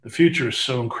future is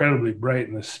so incredibly bright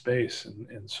in this space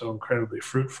and so incredibly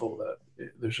fruitful that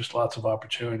there's just lots of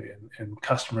opportunity, and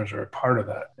customers are a part of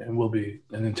that and will be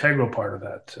an integral part of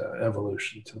that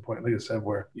evolution, to the point, like I said,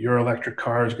 where your electric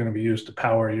car is going to be used to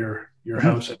power your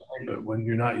house at night, but when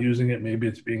you're not using it, maybe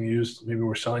it's being used, maybe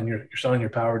you're selling your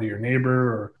power to your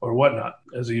neighbor or whatnot.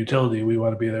 As a utility, we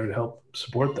want to be there to help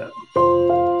support that.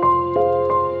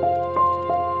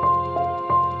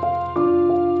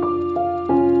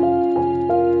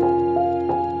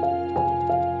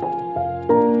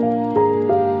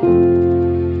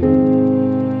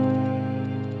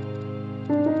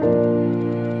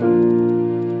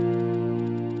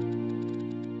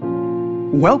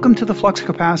 Welcome to the Flux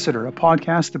Capacitor, a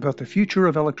podcast about the future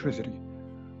of electricity.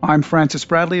 I'm Francis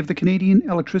Bradley of the Canadian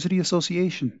Electricity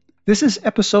Association. This is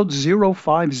episode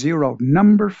 050,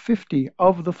 number 50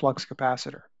 of the Flux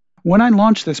Capacitor. When I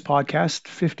launched this podcast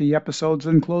 50 episodes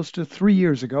and close to 3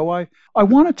 years ago, I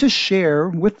wanted to share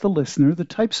with the listener the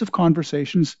types of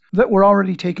conversations that were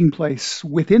already taking place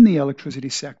within the electricity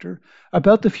sector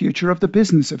about the future of the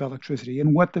business of electricity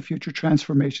and what the future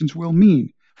transformations will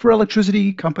mean for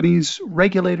electricity companies,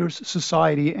 regulators,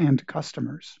 society, and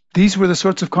customers. These were the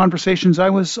sorts of conversations I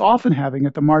was often having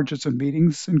at the margins of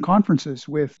meetings and conferences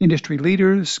with industry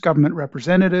leaders, government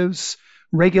representatives,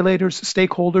 regulators,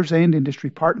 stakeholders, and industry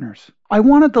partners. I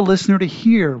wanted the listener to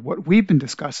hear what we've been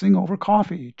discussing over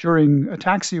coffee, during a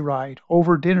taxi ride,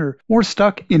 over dinner, or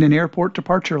stuck in an airport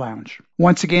departure lounge.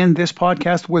 Once again, this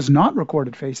podcast was not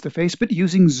recorded face-to-face, but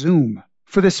using Zoom.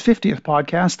 For this 50th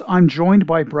podcast, I'm joined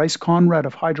by Bryce Conrad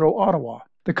of Hydro Ottawa,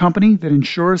 the company that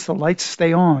ensures the lights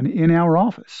stay on in our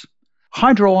office.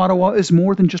 Hydro Ottawa is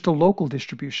more than just a local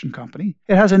distribution company.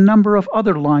 It has a number of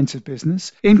other lines of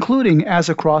business, including as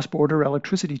a cross-border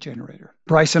electricity generator.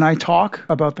 Bryce and I talk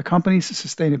about the company's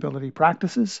sustainability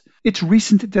practices, its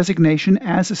recent designation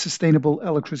as a sustainable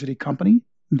electricity company,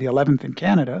 the 11th in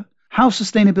Canada, how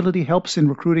sustainability helps in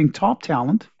recruiting top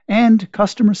talent, and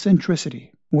customer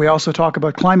centricity. We also talk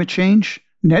about climate change,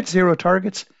 net zero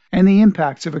targets, and the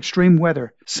impacts of extreme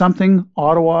weather, something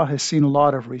Ottawa has seen a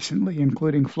lot of recently,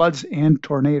 including floods and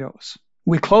tornadoes.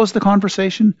 We close the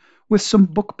conversation with some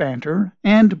book banter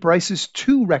and Bryce's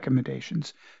 2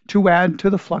 recommendations to add to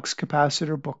the Flux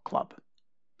Capacitor Book Club.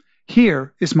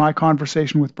 Here is my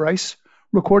conversation with Bryce,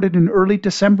 recorded in early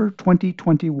December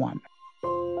 2021.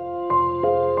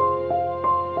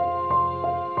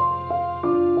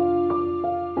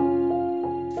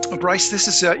 Bryce, this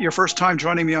is your first time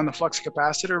joining me on the Flux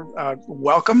Capacitor.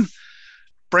 Welcome.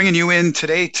 Bringing you in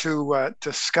today to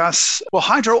discuss,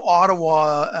 Hydro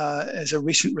Ottawa is a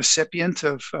recent recipient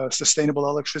of sustainable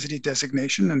electricity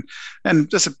designation, and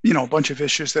there's a bunch of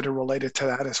issues that are related to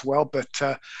that as well.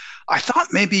 But I thought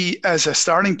maybe as a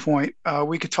starting point,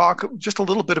 we could talk just a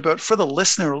little bit about, for the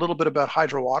listener, a little bit about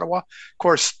Hydro Ottawa. Of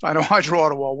course, I know Hydro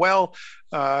Ottawa well.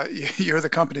 You're the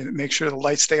company that makes sure the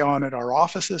lights stay on at our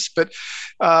offices, but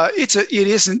it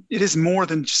is more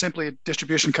than simply a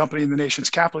distribution company in the nation's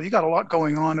capital. You got a lot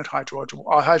going on at Hydro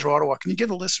Ottawa. Can you give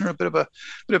the listener a bit of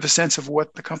a sense of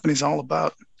what the company's all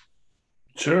about?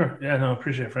 Sure. Yeah, no, I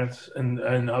appreciate it, Francis,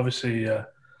 and obviously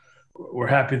we're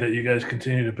happy that you guys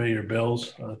continue to pay your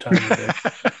bills on time of day.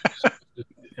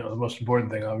 The most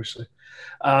important thing, obviously.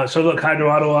 So look, Hydro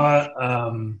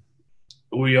Ottawa.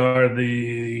 We are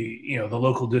the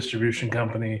local distribution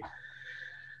company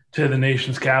to the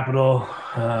nation's capital,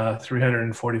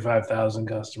 345,000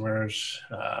 customers,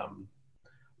 a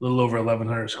little over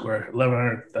 1,100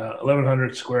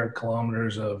 square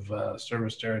kilometers of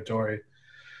service territory,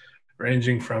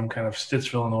 ranging from kind of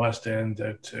Stittsville in the west end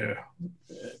to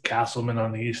Castleman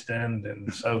on the east end,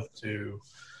 and south to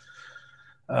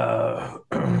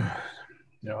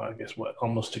I guess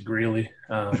almost to Greeley.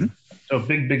 So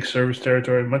big service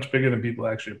territory, much bigger than people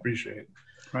actually appreciate.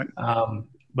 Right.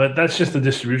 But that's just the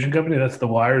distribution company. That's the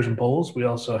wires and poles. We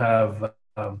also have,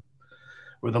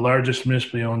 we're the largest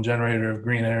municipally owned generator of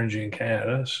green energy in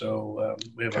Canada. So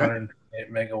we have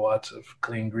 108 megawatts of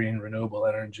clean, green, renewable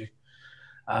energy.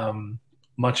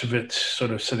 Much of it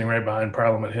sort of sitting right behind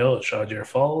Parliament Hill at Chaudière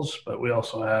Falls. But we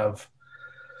also have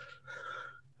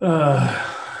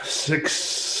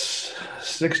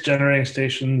six generating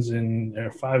stations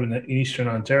in 5 in eastern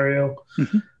Ontario,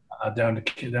 right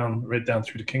down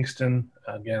through to Kingston,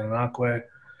 Gananoque.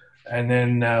 And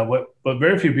then what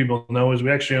very few people know is we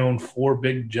actually own 4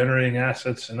 big generating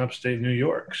assets in upstate New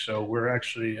York. So we're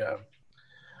actually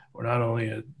we're not only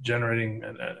a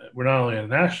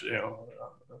national,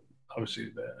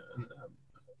 obviously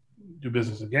do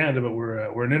business in Canada, but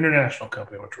we're an international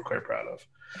company, which we're quite proud of.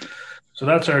 So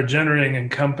that's our generating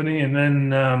and company. And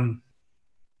then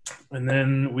And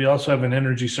then we also have an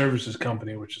energy services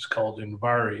company, which is called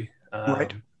Envari,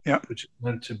 Right. Yeah. which is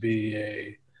meant to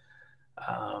be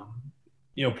um,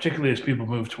 particularly as people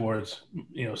move towards,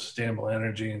 sustainable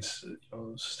energy and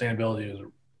sustainability is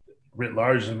writ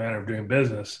large as a matter of doing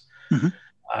business. Mm-hmm.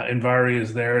 Envari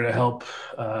is there to help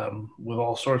with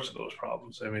all sorts of those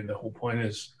problems. I mean, the whole point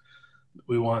is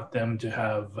we want them to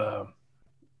have,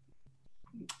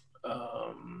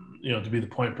 to be the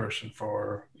point person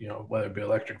for, whether it be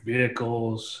electric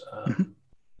vehicles, Mm-hmm.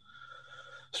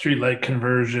 street light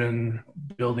conversion,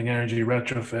 building energy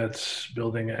retrofits,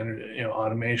 building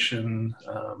automation,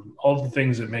 all the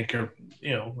things that make your,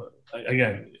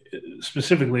 again,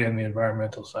 specifically on the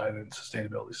environmental side and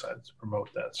sustainability side to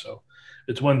promote that. So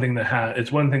it's one thing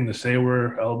to say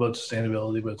we're all about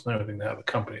sustainability, but it's another thing to have a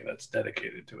company that's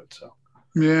dedicated to it. So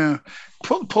Yeah,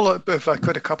 pull up, if I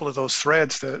could, a couple of those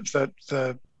threads,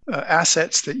 the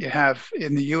assets that you have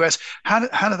in the U.S. How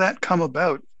did that come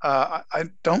about? I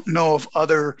don't know of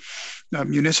other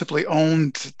municipally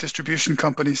owned distribution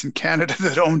companies in Canada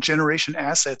that own generation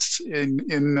assets in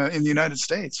the United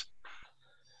States.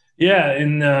 Yeah,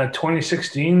 in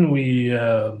 2016, we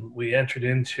entered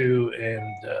into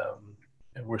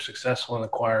and were successful in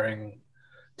acquiring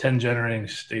 10 generating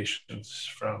stations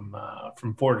from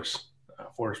Fortis.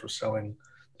 Fortis was selling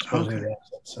supposedly Okay. the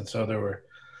assets, and so there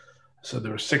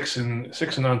were six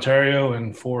in Ontario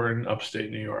and four in upstate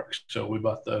New York. So we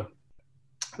bought the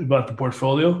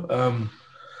portfolio.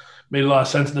 Made a lot of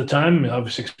sense at the time. We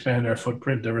obviously expanded our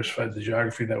footprint, diversified the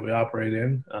geography that we operate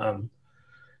in.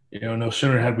 No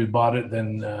sooner had we bought it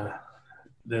than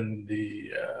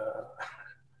the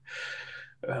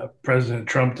President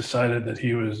Trump decided that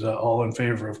he was all in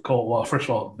favor of coal. Well, first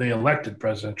of all, they elected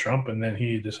President Trump, and then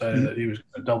he decided that he was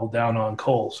going to double down on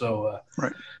coal. So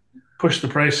Right. pushed the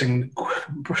pricing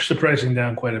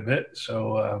down quite a bit.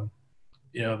 So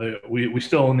we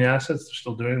still own the assets. They're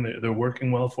still they're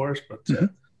working well for us, but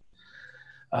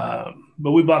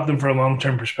we bought them for a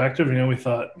long-term perspective. We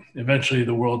thought eventually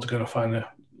the world's going to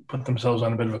put themselves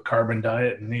on a bit of a carbon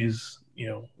diet, and these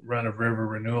run-of-river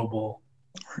renewable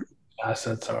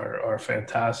assets are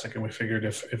fantastic. And we figured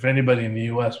if anybody in the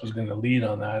U.S. was going to lead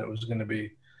on that, it was going to be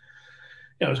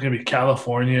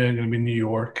California, going to be New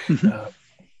York,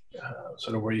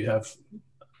 sort of where you have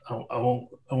I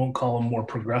won't call them more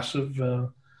progressive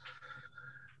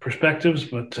perspectives,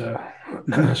 but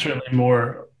certainly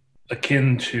more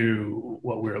akin to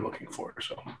what we were looking for.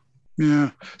 So.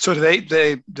 Yeah. So do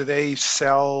they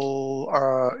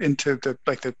sell into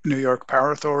the New York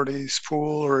Power Authority's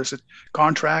pool, or is it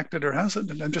contracted, or how's it?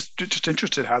 I'm just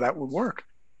interested how that would work.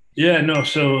 Yeah, no.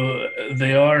 So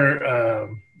they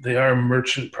are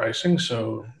merchant pricing.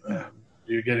 So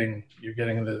you're getting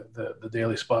the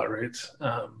daily spot rates,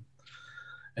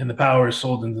 and the power is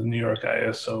sold into the New York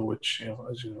ISO, which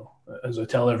as I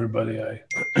tell everybody, I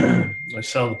I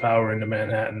sell the power into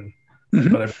Manhattan,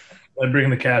 but I bring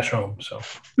the cash home. So.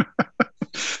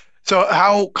 So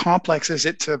how complex is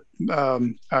it to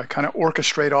kind of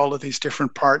orchestrate all of these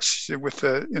different parts with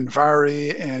the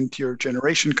Envari and your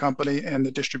generation company and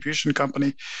the distribution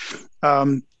company? How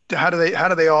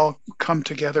do they all come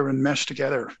together and mesh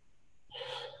together?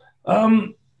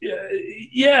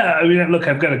 Yeah. I mean, look,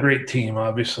 I've got a great team.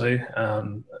 Obviously,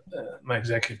 my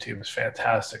executive team is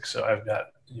fantastic. So I've got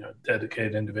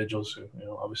dedicated individuals who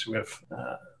obviously we have.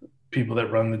 People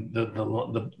that run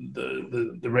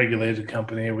the regulated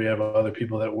company. We have other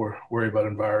people that worry about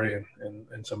Envari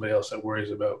and somebody else that worries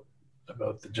about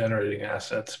the generating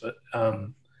assets. But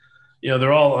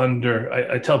they're all under.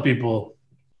 I tell people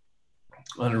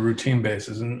on a routine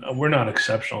basis, and we're not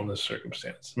exceptional in this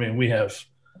circumstance. I mean,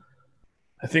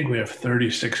 I think we have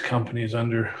 36 companies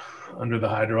under the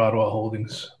Hydro Ottawa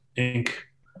Holdings Inc.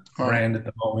 brand at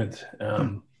the moment.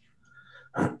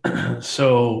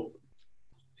 So.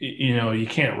 You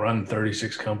can't run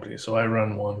 36 companies. So I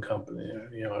run one company.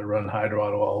 I run Hydro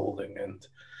Ottawa Holding,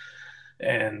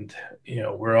 and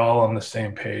we're all on the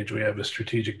same page. We have a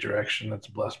strategic direction that's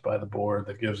blessed by the board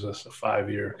that gives us a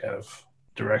 5-year kind of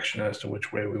direction as to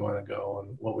which way we want to go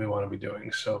and what we want to be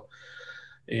doing. So,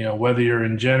 whether you're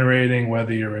in generating,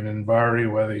 whether you're in Envari,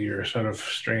 whether you're sort of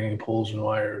stringing poles and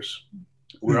wires,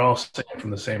 we're all singing from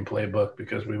the same playbook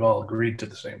because we've all agreed to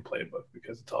the same playbook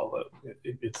because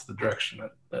it's the direction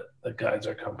that guides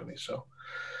our company. So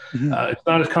it's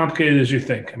not as complicated as you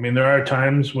think. I mean, there are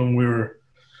times when we were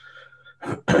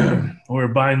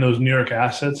buying those New York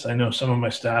assets. I know some of my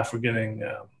staff were getting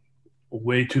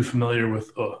way too familiar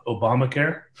with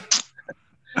Obamacare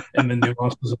and the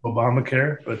nuances of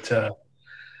Obamacare, but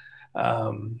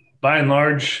by and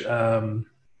large,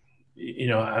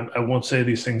 I won't say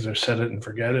these things are set it and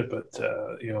forget it, but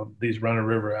these run of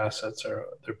river assets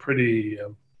they're pretty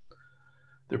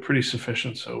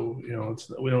sufficient. So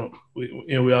we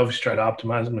obviously try to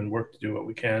optimize them and work to do what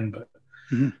we can, but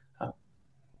Mm-hmm.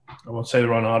 I won't say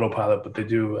they're on autopilot, but they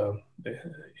do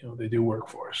they do work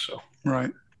for us. So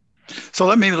Right. So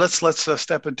let's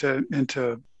step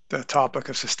into the topic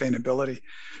of sustainability.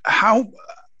 How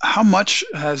much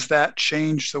has that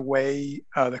changed the way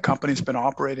the company's been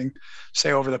operating,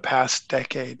 say over the past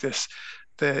decade?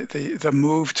 The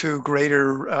move to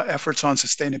greater efforts on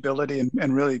sustainability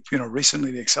and really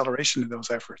recently the acceleration of those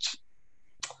efforts.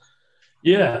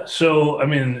 yeah, so I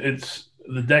mean it's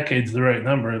the decade's the right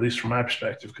number, at least from my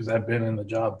perspective, because I've been in the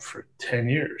job for 10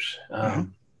 years. Uh-huh.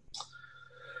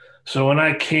 So when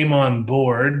I came on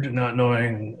board, not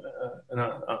knowing,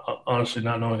 honestly,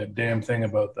 not knowing a damn thing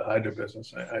about the hydro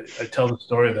business, I tell the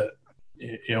story that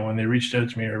when they reached out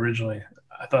to me originally,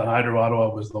 I thought Hydro Ottawa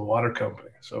was the water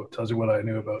company. So it tells you what I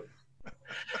knew about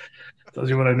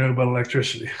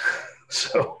electricity.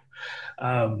 So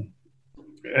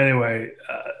anyway,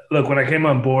 look, when I came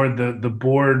on board, the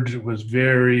board was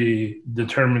very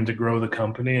determined to grow the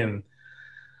company, and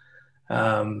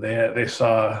they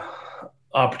saw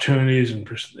opportunities, and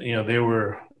they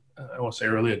were, I won't say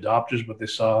early adopters, but they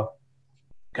saw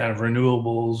kind of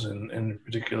renewables and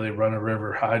particularly run of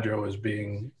river hydro as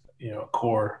being a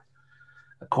core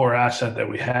asset that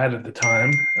we had at the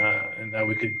time, and that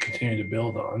we could continue to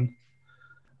build on.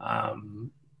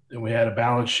 And we had a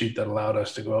balance sheet that allowed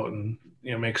us to go out and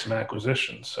make some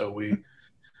acquisitions. So we,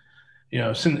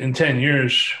 in 10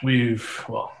 years, in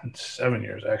 7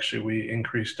 years actually, we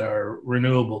increased our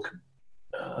renewable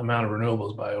amount of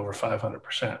renewables by over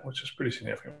 500%, which is pretty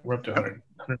significant. We're up to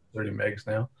 130 megs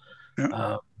now.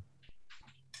 Yeah.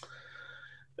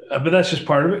 But that's just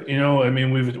part of it. I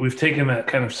mean, we've taken that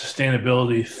kind of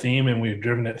sustainability theme and we've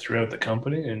driven it throughout the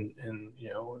company, and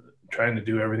trying to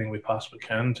do everything we possibly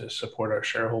can to support our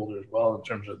shareholders well in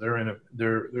terms of their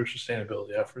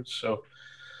sustainability efforts. So,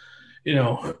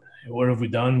 what have we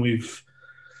done?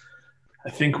 I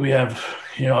think we have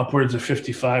upwards of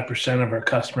 55% of our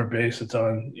customer base that's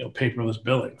on paperless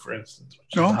billing, for instance,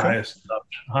 which is the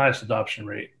highest adoption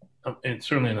rate, and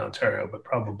certainly in Ontario, but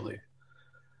probably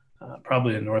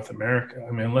in North America.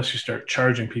 I mean, unless you start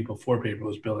charging people for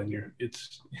paperless billing, you're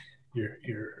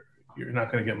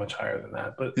not going to get much higher than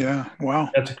that. But yeah, wow,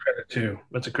 that's a credit to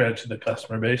the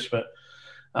customer base. But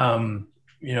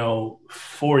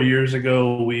 4 years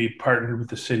ago, we partnered with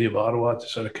the city of Ottawa to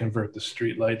sort of convert the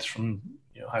street lights from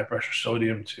high pressure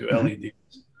sodium to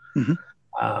LEDs. Mm-hmm.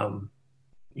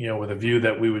 With a view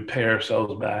that we would pay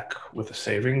ourselves back with the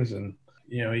savings. And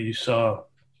you saw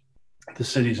the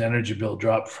city's energy bill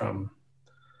drop from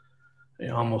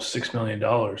almost $6 million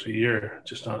a year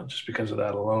just because of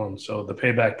that alone. So the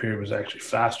payback period was actually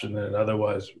faster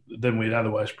than we'd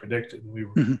otherwise predicted.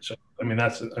 So I mean,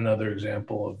 that's another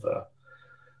example of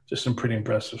just some pretty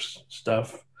impressive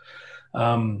stuff.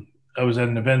 I was at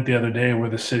an event the other day where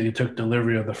the city took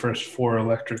delivery of the first 4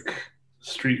 electric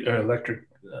city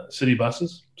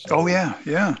buses. So, oh yeah.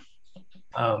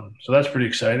 So that's pretty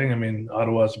exciting. I mean,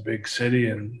 Ottawa's a big city,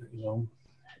 and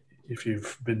if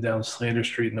you've been down Slater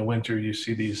Street in the winter, you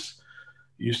used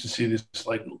to see this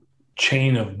like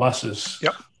chain of buses.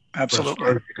 Yep,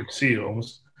 absolutely. You could see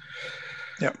almost.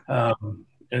 Yep. And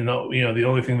the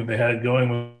only thing that they had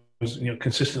going was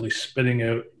consistently spitting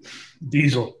out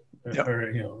diesel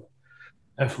or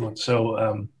effluent.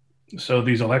 So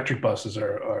these electric buses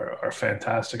are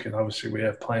fantastic, and obviously we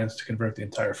have plans to convert the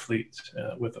entire fleet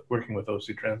with working with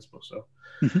OC Transpo. So.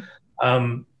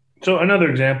 Mm-hmm. So another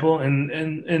example, and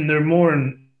there are more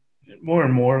and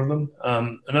more of them.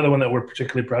 Another one that we're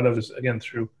particularly proud of is, again,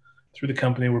 through the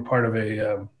company, we're part of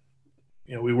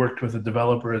we worked with a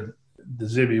developer at the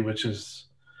Zibi, which is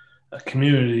a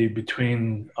community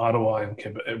between Ottawa and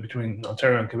Quebec, between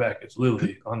Ontario and Quebec. It's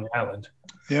literally on the island.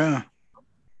 Yeah.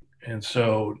 And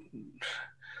so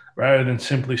rather than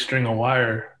simply string a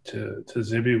wire to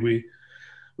Zibi,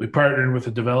 we partnered with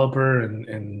a developer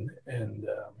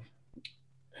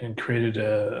and created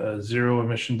a zero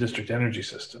emission district energy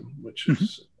system, which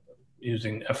is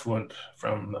using effluent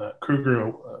from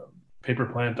Kruger paper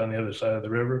plant on the other side of the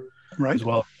river, as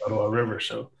well as Ottawa River.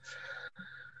 So,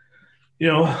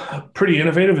 pretty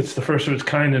innovative. It's the first of its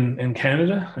kind in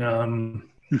Canada.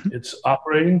 It's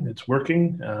operating, it's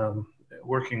working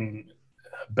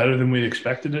better than we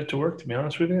expected it to work, to be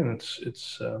honest with you. And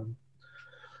it's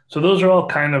so those are all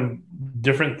kind of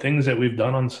different things that we've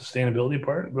done on the sustainability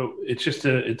part, but it's just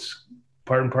it's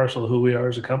part and parcel of who we are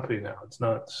as a company now. It's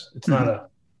not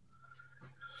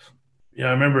Yeah,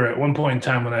 I remember at one point in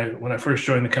time when I first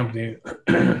joined the company,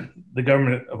 the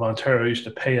government of Ontario used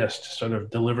to pay us to sort of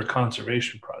deliver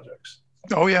conservation projects,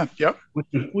 Oh yeah, yep,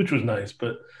 which was nice.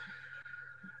 But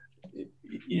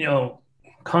you know,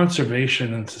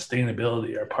 conservation and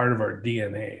sustainability are part of our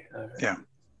DNA. yeah,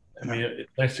 I yeah. mean,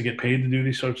 it's nice to get paid to do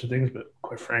these sorts of things, but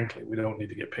quite frankly, we don't need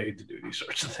to get paid to do these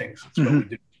sorts of things. It's what Hmm. we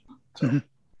do. So,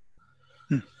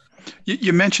 Hmm.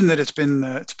 You mentioned that it's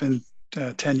been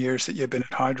 10 years that you've been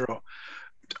at Hydro.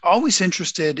 Always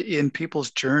interested in people's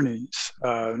journeys.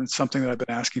 It's something that I've been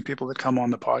asking people that come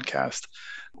on the podcast.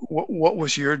 What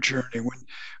was your journey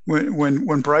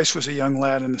when Bryce was a young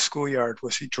lad in the schoolyard?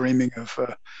 Was he dreaming of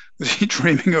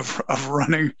of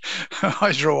running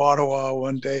Hydro Ottawa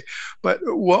one day? But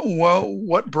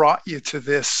what brought you to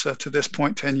this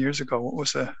point 10 years ago? What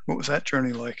was that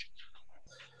journey like?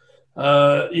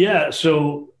 yeah.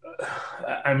 So,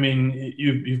 I mean,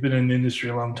 you've been in the industry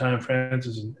a long time,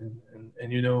 Francis,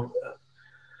 and you know.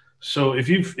 So if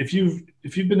you've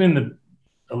been in the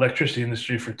electricity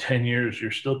industry for 10 years, you're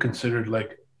still considered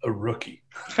like a rookie.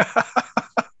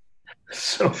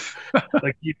 So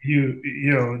like you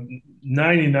know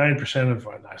 99% of,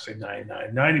 I say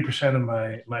 99, 90%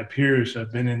 of my peers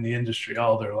have been in the industry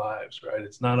all their lives, right?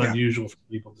 It's not Yeah. unusual for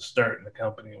people to start in the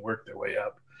company and work their way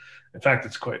up. In fact,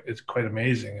 it's quite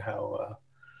amazing how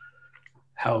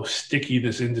sticky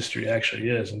this industry actually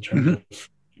is in terms Hmm.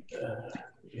 of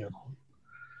you know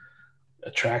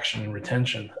attraction and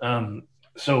retention.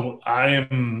 So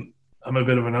I'm a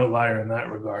bit of an outlier in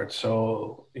that regard.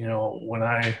 So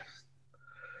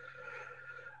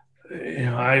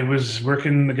I was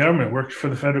working in the government, worked for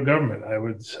the federal government.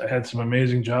 I had some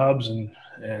amazing jobs,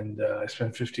 and I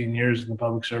spent 15 years in the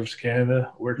Public Service of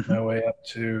Canada. Worked Hmm. my way up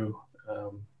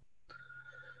um,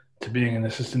 to being an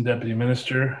assistant deputy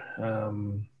minister.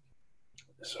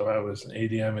 So I was an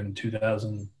ADM in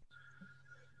 2000,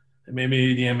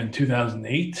 maybe ADM in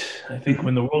 2008. I think Hmm.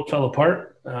 when the world fell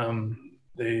apart,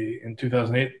 they in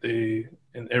 2008 they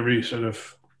in every sort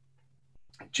of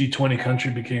G20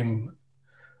 country became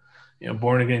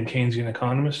born again Keynesian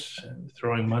economists and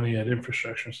throwing money at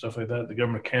infrastructure and stuff like that. The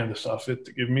government of Canada saw fit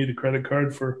to give me the credit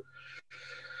card for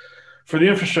the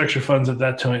infrastructure funds at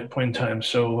that point in time.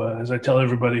 So as I tell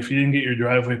everybody, if you didn't get your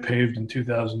driveway paved in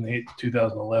 2008 to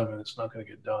 2011, it's not going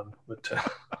to get done. But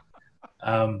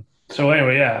so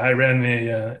anyway, yeah, I ran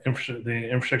the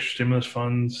infrastructure stimulus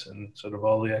funds and sort of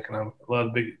all a lot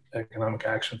of big economic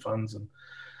action funds, and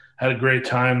had a great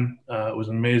time. It was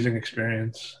an amazing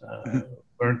experience. Hmm.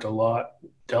 Learned a lot,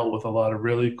 dealt with a lot of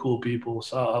really cool people,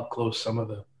 saw up close some of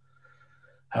the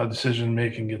how decision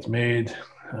making gets made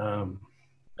um,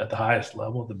 at the highest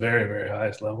level, the very very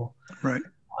highest level. Right.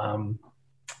 Um,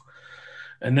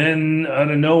 and then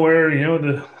out of nowhere,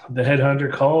 the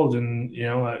headhunter called, and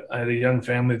I had a young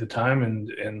family at the time,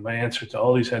 and my answer to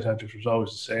all these headhunters was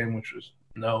always the same, which was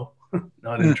no,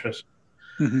 not interested.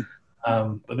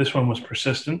 Mm-hmm. But this one was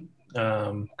persistent.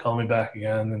 Called me back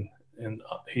again, and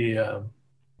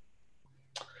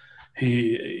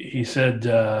he said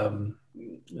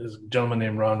there's a gentleman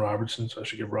named Ron Robertson, so I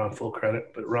should give Ron full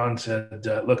credit. But Ron said,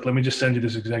 "Look, let me just send you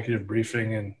this executive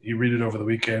briefing, and you read it over the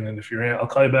weekend. And I'll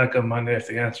call you back on Monday. If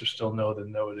the answer's still no,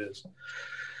 then no, it is."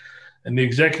 And the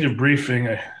executive briefing,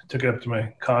 I took it up to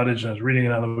my cottage, and I was reading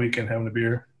it on the weekend, having a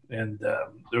beer, and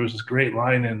there was this great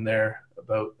line in there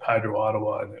about Hydro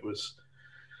Ottawa, and it was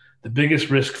the biggest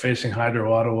risk facing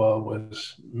Hydro Ottawa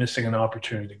was missing an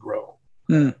opportunity to grow,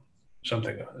 Mm.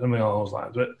 something along those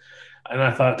lines. And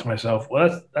I thought to myself,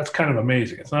 well, that's kind of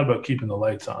amazing. It's not about keeping the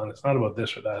lights on. It's not about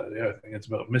this or that or the other thing. It's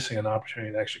about missing an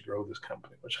opportunity to actually grow this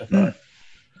company, which I Mm. thought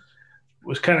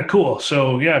was kind of cool.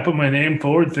 So yeah, I put my name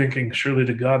forward, thinking surely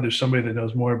to God there's somebody that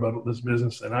knows more about this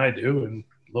business than I do. And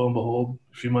lo and behold,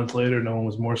 a few months later, no one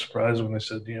was more surprised when they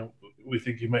said, we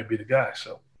think you might be the guy.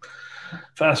 So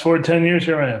fast forward 10 years,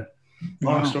 here I am.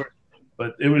 Long Wow. story,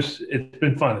 but it's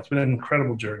been fun. It's been an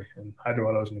incredible journey, and Hydro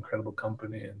Auto is an incredible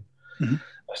company, and Hmm.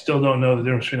 I still don't know the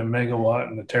difference between a megawatt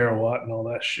and a terawatt and all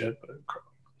that shit, but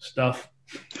stuff.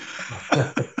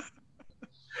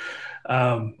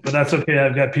 But that's okay.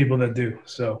 I've got people that do,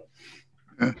 so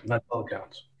that's all that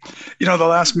counts. The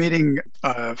last meeting,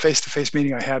 face-to-face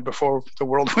meeting I had before the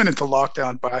world went into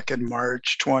lockdown back in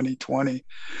March 2020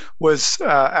 was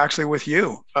actually with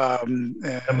you. I'm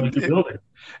And like the building.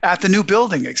 at the new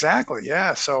building, exactly.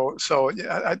 Yeah. So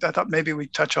yeah, I thought maybe we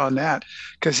touch on that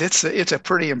because it's a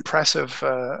pretty impressive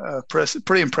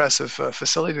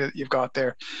facility that you've got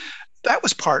there. that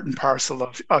was part and parcel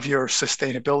of your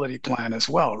sustainability plan as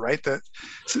well, right? That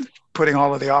putting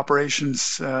all of the operations,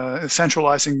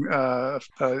 centralizing the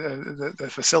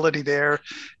facility there,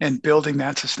 and building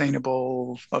that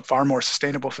a far more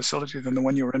sustainable facility than the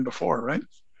one you were in before, right?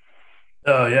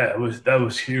 Oh yeah, that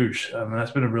was huge. I mean, that's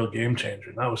been a real game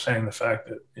changer. And I was saying the fact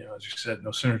that, as you said,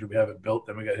 no sooner did we have it built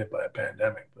than we got hit by a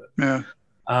pandemic. But Yeah.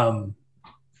 um,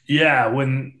 yeah,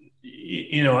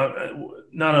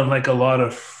 not unlike a lot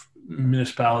of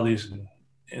municipalities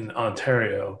in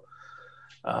Ontario,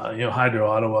 Hydro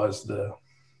Ottawa is the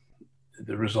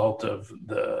result of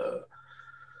the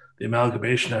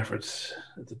amalgamation efforts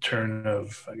at the turn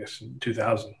of, I guess, in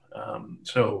 2000.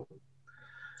 So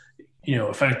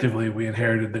effectively we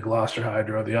inherited the Gloucester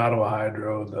Hydro, the Ottawa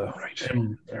Hydro, Right.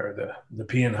 the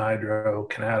Nepean Hydro,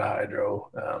 Canada Hydro.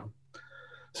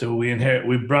 So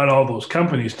we brought all those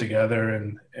companies together,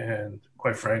 and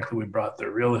quite frankly, we brought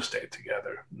their real estate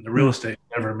together. And the real estate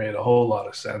never made a whole lot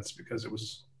of sense because it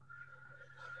was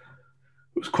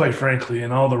quite frankly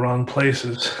in all the wrong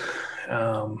places.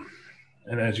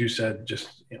 And as you said,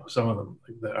 just some of them,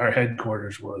 our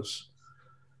headquarters was.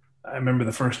 I remember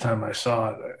the first time I saw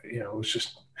it. It was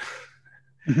just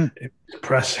it was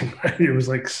depressing. Right? It was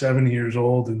like 7 years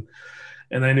old,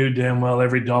 and I knew damn well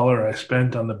every dollar I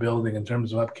spent on the building in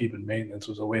terms of upkeep and maintenance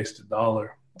was a wasted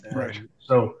dollar. And Right.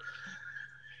 so,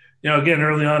 again,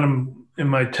 early on in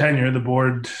my tenure, the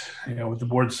board, with the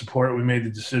board's support, we made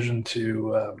the decision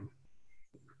to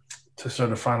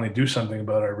sort of finally do something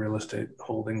about our real estate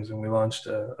holdings, and we launched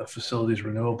a facilities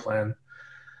renewal plan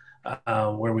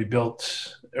where we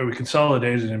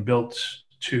consolidated and built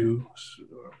two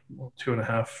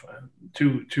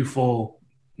full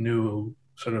new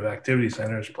sort of activity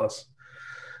centers plus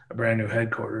a brand new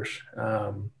headquarters.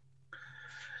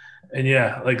 And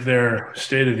yeah, like they're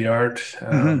state of the art.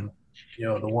 The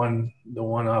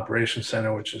one operation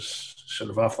center, which is sort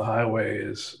of off the highway,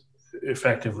 is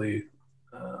effectively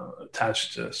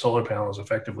attached to solar panels,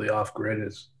 effectively off grid.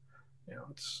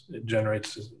 It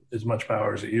generates as much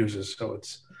power as it uses, so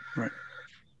it's right.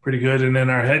 Pretty good. And then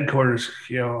our headquarters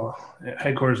in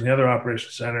the other operation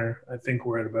center, I think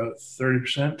we're at about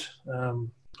 30%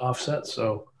 offset.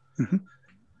 So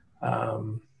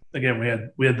again, we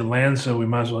had the land, so we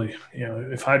might as well,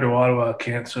 if Hydro Ottawa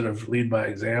can't sort of lead by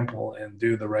example and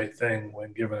do the right thing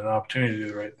when given an opportunity to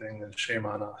do the right thing, then shame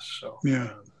on us. So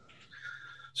yeah.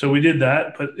 So we did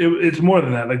that, but it's more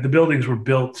than that. Like the buildings were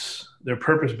built, they're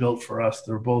purpose built for us.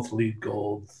 They're both LEED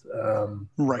Gold.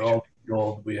 Right. All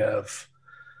gold. We have,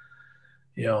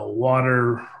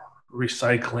 water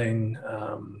recycling.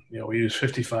 We use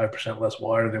 55% less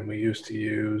water than we used to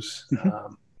use.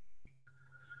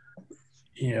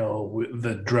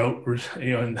 The drought,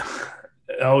 and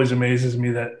it always amazes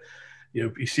me that,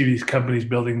 you see these companies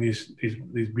building these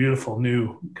beautiful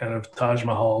new kind of Taj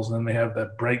Mahals, and then they have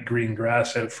that bright green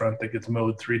grass out front that gets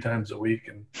mowed 3 times a week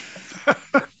and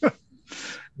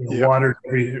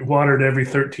watered every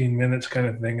 13 minutes kind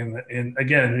of thing. And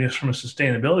again, just from a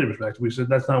sustainability perspective, we said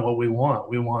that's not what we want.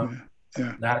 We want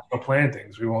natural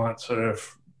plantings. We want sort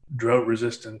of drought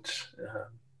resistant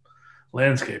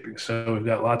landscaping. So we've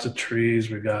got lots of trees.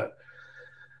 We've got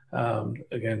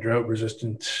again, drought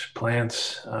resistant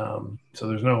plants. So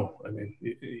there's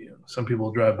some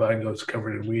people drive by and go, it's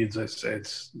covered in weeds. I say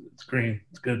it's green.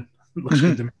 It's good. It looks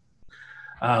good to me.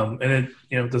 And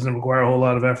it doesn't require a whole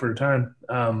lot of effort or time.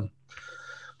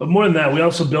 But more than that, we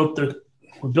also built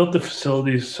the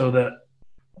facilities so that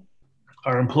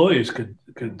our employees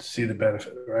could see the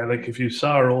benefit, right? Like if you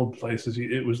saw our old places,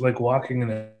 it was like walking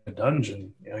in a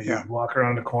dungeon. You'd walk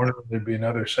around the corner, there'd be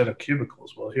another set of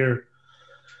cubicles. Well, here,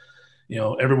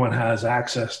 everyone has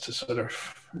access to sort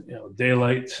of,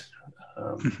 daylight.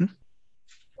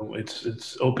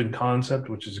 It's open concept,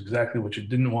 which is exactly what you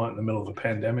didn't want in the middle of a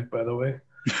pandemic, by the way.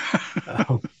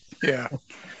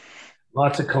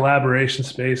 Lots of collaboration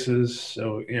spaces.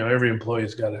 So, every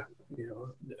employee's got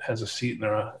has a seat in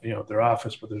their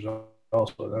office, but there's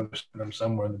also another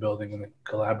somewhere in the building in the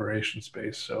collaboration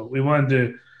space. So we wanted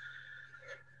to,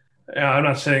 I'm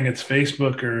not saying it's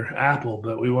Facebook or Apple,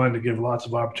 but we wanted to give lots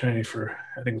of opportunity for,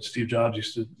 I think what Steve Jobs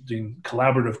used to do,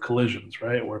 collaborative collisions,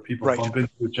 right? Where people bump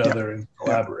into each other and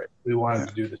collaborate. We wanted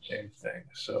to do the same thing.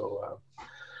 So,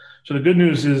 so the good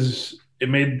news is it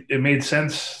made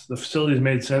sense. The facilities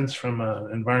made sense from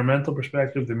an environmental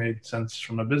perspective. They made sense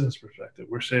from a business perspective.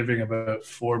 We're saving about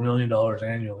 $4 million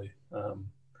annually.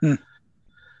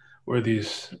 Where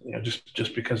these,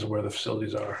 just because of where the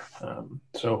facilities are.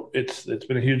 So it's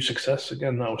been a huge success.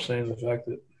 Again, notwithstanding the fact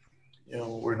that,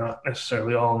 we're not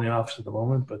necessarily all in the office at the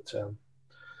moment, but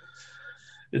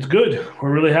it's good.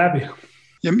 We're really happy.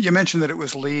 You mentioned that it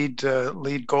was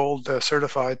LEED Gold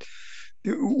certified.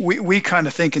 We kind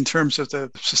of think in terms of the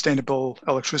sustainable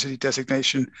electricity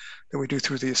designation that we do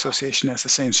through the association as the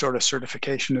same sort of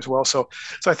certification as well. So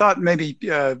I thought maybe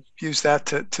use that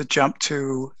to jump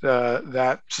to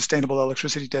that sustainable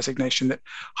electricity designation that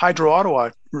Hydro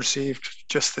Ottawa received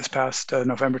just this past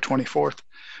November 24th.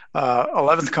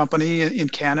 11th company in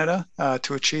Canada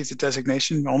to achieve the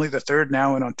designation, only the third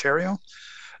now in Ontario.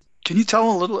 Can you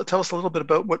tell us a little bit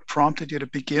about what prompted you to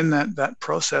begin that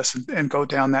process and go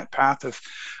down that path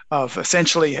of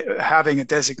essentially having a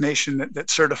designation that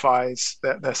certifies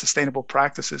the sustainable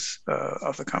practices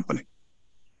of the company?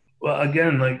 Well,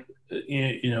 again, like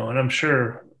and I'm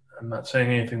sure I'm not saying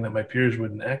anything that my peers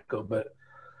wouldn't echo, but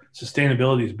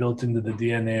sustainability is built into the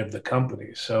DNA of the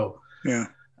company. So, yeah.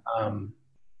 Um,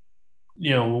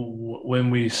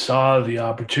 when we saw the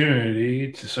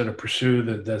opportunity to sort of pursue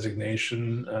the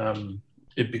designation,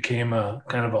 it became a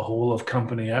kind of a whole of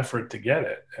company effort to get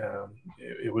it.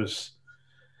 It was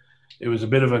a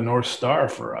bit of a North Star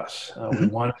for us.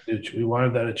 Mm-hmm. We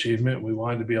wanted that achievement. We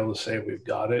wanted to be able to say we've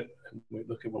got it. And we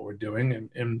look at what we're doing,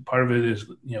 and part of it is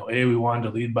we wanted to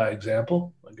lead by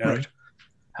example. Again, right.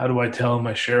 How do I tell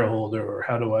my shareholder, or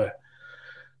how do I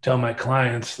tell my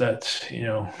clients that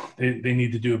they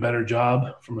need to do a better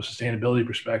job from a sustainability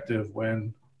perspective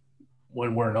when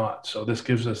we're not. So this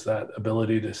gives us that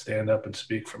ability to stand up and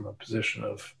speak from a position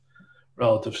of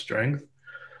relative strength.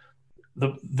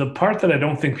 The part that I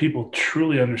don't think people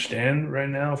truly understand right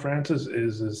now, Francis,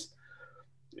 is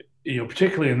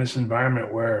particularly in this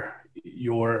environment where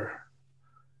you're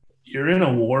in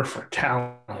a war for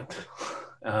talent.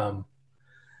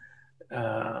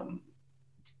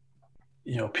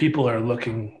 People are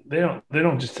looking, they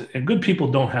don't just, and good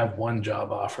people don't have one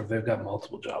job offer. They've got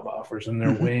multiple job offers, and they're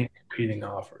Mm-hmm. weighing competing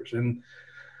offers. And,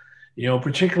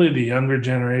 particularly the younger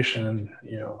generation, and,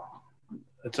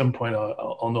 at some point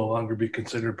I'll no longer be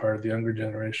considered part of the younger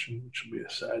generation, which will be a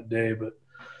sad day, but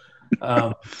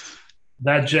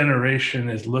that generation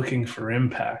is looking for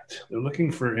impact. They're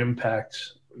looking for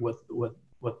impact, what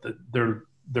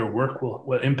their work will,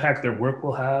 what impact their work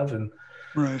will have, and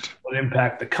right. what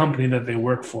impact the company that they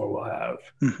work for will have.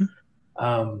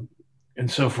 Mm-hmm. And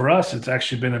so for us, it's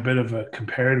actually been a bit of a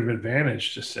comparative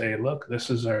advantage to say, look, this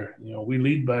is our, we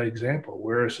lead by example.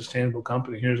 We're a sustainable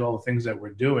company. Here's all the things that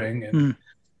we're doing. And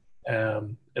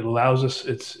it allows us,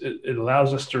 it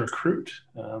allows us to recruit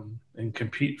and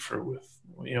compete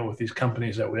with these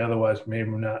companies that we otherwise may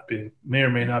or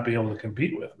may not be able to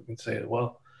compete with. We can say,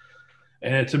 well,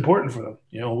 and it's important for them.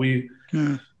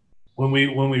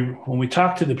 When we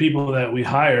talk to the people that we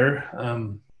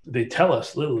hire, they tell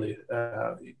us literally,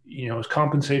 is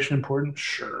compensation important?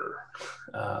 Sure.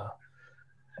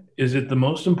 Is it the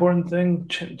most important thing?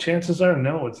 Chances are,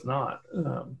 no, it's not.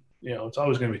 It's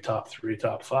always going to be top 3,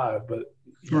 top 5. But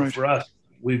right. For us,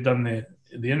 we've done the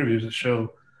interviews that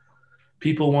show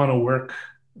people want to work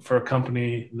for a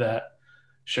company that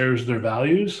shares their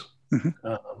values.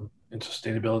 Mm-hmm. And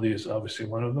sustainability is obviously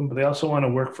one of them, but they also want to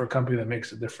work for a company that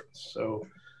makes a difference. So,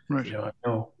 right. I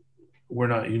know we're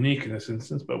not unique in this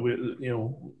instance, but we,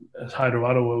 as Hydro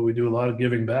Ottawa, we do a lot of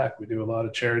giving back. We do a lot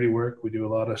of charity work. We do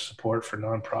a lot of support for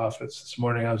nonprofits. This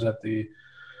morning I was at the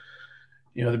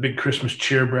big Christmas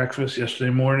cheer breakfast.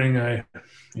 Yesterday morning,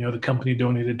 the company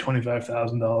donated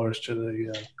 $25,000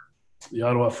 to the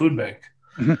Ottawa Food Bank.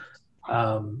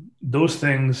 Mm-hmm. Those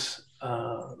things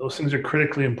are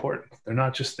critically important. They're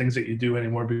not just things that you do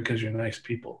anymore because you're nice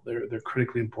people. They're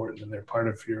critically important, and they're part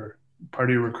of your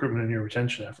recruitment and your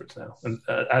retention efforts now, and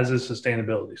as is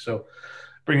sustainability. So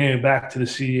bringing it back to the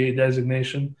CEA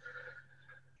designation,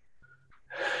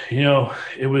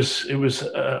 it was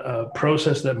a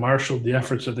process that marshaled the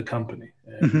efforts of the company.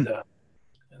 And, and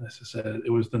as I said,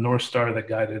 it was the North Star that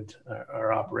guided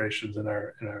our operations and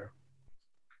our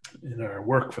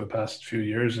work for the past few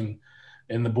years. And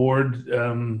the board,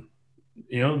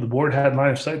 the board had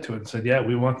line of sight to it and said, yeah,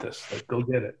 we want this. Like, go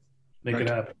get it, make it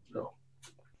happen. So.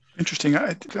 Interesting.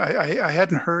 I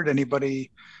hadn't heard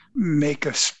anybody make a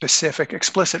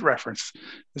explicit reference.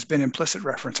 There's been implicit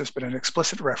references, but an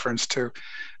explicit reference to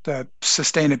the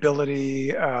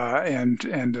sustainability and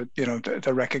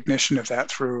the recognition of that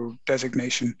through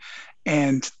designation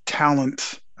and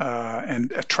talent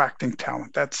and attracting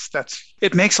talent. That's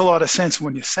it makes a lot of sense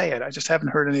when you say it. I just haven't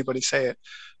heard anybody say it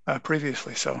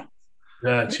previously. So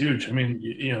yeah, it's huge. I mean,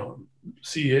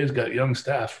 CEA's got young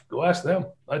staff. Go ask them.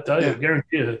 I tell you, I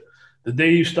guarantee you, the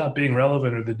day you stop being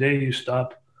relevant, or the day you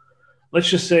stop, let's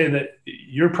just say that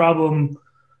your problem,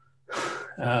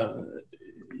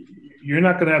 you're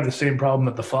not going to have the same problem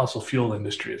that the fossil fuel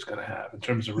industry is going to have in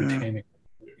terms of retaining,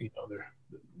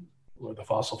 or the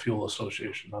Fossil Fuel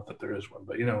Association. Not that there is one,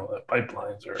 but the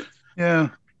pipelines are. Yeah.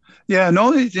 Yeah,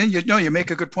 no, you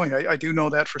make a good point. I do know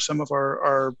that for some of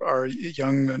our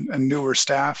young and newer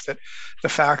staff, that the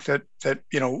fact that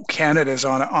Canada is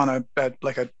on a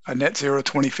net zero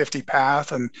 2050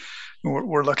 path, and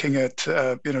we're looking at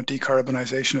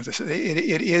decarbonization of this.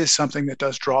 It is something that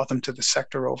does draw them to the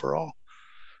sector overall.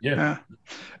 Yeah.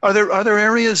 Are there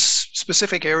areas,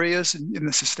 specific areas in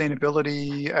the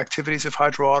sustainability activities of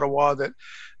Hydro Ottawa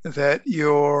that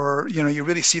you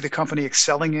really see the company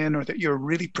excelling in, or that you're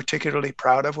really particularly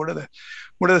proud of? What are the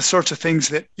sorts of things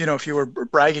that, if you were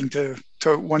bragging to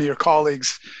one of your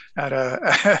colleagues at a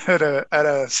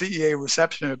CEA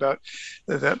reception about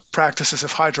the practices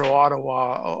of Hydro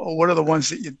Ottawa, what are the ones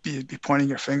that you'd be pointing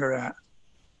your finger at?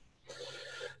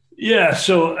 Yeah,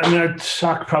 so I mean, I'd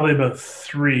talk probably about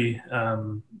three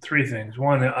things.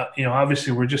 One,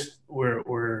 obviously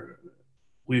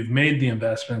we've made the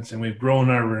investments and we've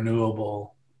grown our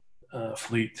renewable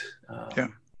fleet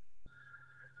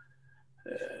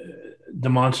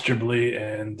demonstrably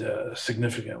and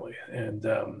significantly, and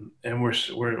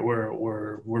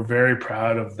we're very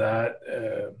proud of that.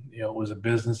 It was a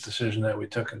business decision that we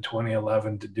took in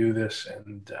 2011 to do this,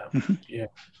 and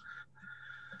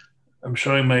I'm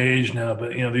showing my age now, but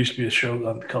there used to be a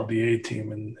show called The A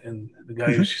Team, and the guy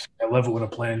used to say, "I love it when a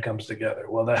plan comes together."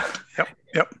 Well,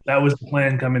 that was the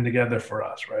plan coming together for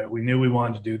us, right? We knew we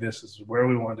wanted to do this. This is where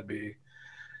we wanted to be,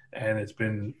 and it's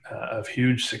been of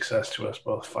huge success to us,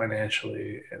 both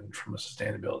financially and from a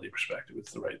sustainability perspective.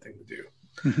 It's the right thing to do.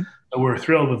 So we're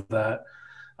thrilled with that.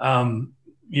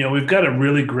 We've got a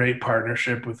really great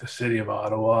partnership with the City of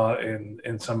Ottawa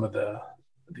in some of the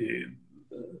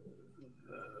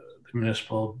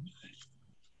municipal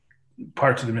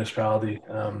parts of the municipality.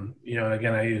 And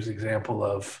again, I use the example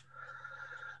of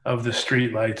the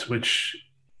street lights, which,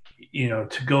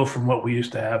 to go from what we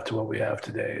used to have to what we have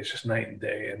today is just night and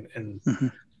day.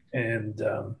 And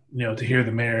to hear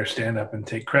the mayor stand up and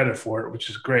take credit for it, which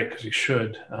is great because he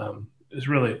should, is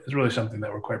really something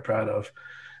that we're quite proud of.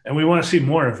 And we want to see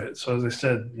more of it. So as I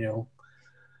said,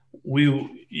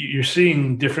 you're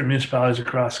seeing different municipalities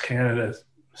across Canada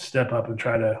step up and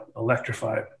try to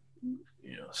electrify,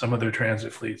 some of their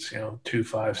transit fleets, 2,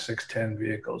 5, 6, 10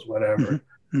 vehicles, whatever.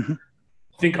 I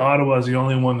think Ottawa is the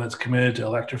only one that's committed to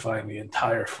electrifying the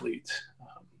entire fleet.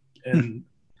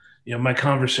 My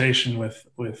conversation with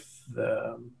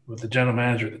the general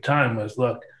manager at the time was,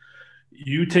 look,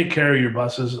 you take care of your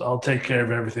buses, I'll take care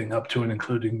of everything up to and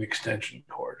including the extension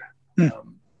cord. And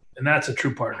that's a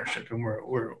true partnership, and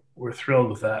we're thrilled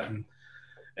with that.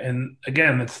 And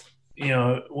again, it's,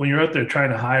 when you're out there trying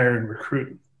to hire and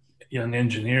recruit young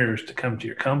engineers to come to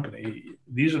your company,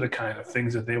 these are the kind of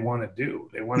things that they want to do.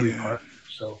 They want to be part of it.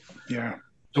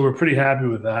 So we're pretty happy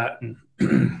with that. And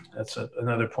that's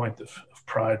another point of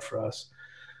pride for us.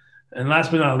 And last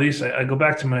but not least, I go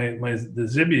back to the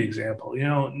Zibi example.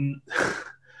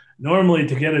 Normally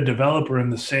to get a developer in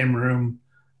the same room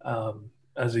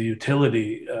as a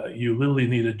utility, you literally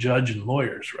need a judge and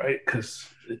lawyers, right? Because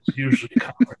it's usually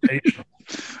confrontational.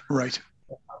 Right.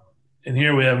 And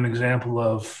here we have an example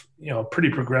of, a pretty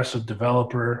progressive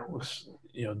developer with,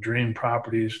 Dream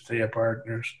Properties, Thea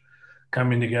Partners,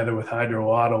 coming together with Hydro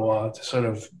Ottawa to sort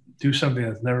of do something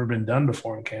that's never been done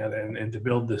before in Canada, and to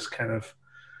build this kind of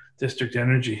district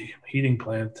energy heating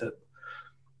plant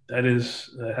that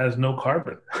has no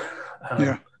carbon.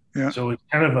 So it's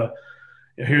kind of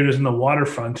here it is in the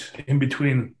waterfront in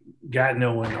between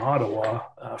Gatineau and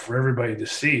Ottawa for everybody to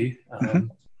see.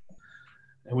 And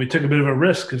we took a bit of a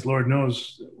risk because Lord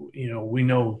knows, we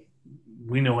know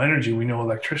energy, we know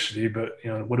electricity, but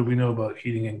what do we know about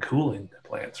heating and cooling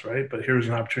plants, right? But here's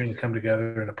an opportunity to come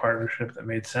together in a partnership that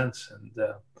made sense,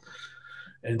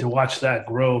 and to watch that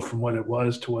grow from what it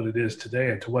was to what it is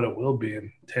today and to what it will be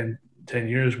in 10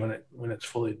 years when it's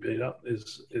fully built up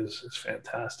is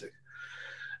fantastic.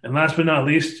 And last but not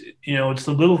least, it's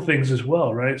the little things as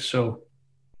well, right? So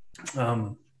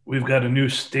we've got a new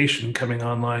station coming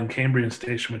online, Cambrian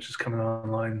Station, which is coming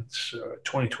online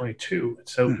 2022.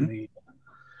 It's out in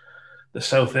the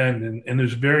south end, and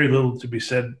there's very little to be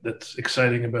said that's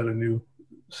exciting about a new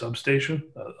substation.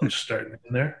 I'll just start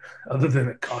in there, other than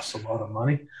it costs a lot of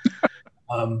money.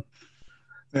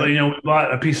 But we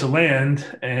bought a piece of land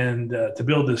and to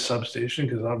build this substation,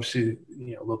 because obviously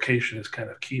location is kind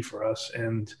of key for us.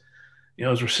 And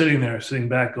as we're sitting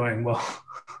back, going, well,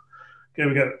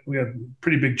 okay, we got a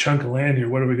pretty big chunk of land here.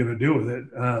 What are we going to do with it?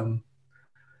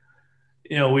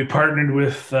 We partnered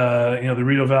with the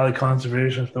Rideau Valley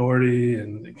Conservation Authority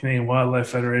and the Canadian Wildlife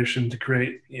Federation to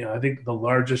create I think the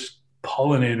largest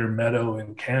pollinator meadow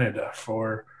in Canada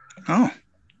for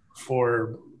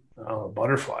for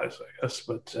butterflies, I guess.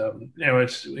 But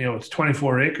it's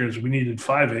 24 acres. We needed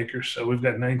 5 acres, so we've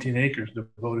got 19 acres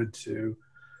devoted to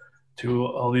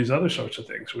all these other sorts of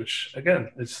things. Which again,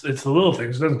 it's the little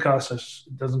things. It doesn't cost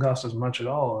us much at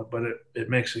all, but it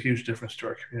makes a huge difference to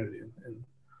our community. And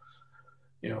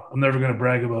I'm never going to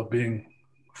brag about being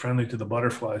friendly to the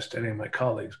butterflies to any of my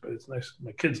colleagues, but it's nice.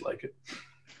 My kids like it.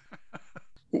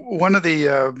 One of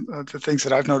the things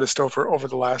that I've noticed over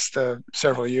the last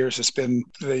several years has been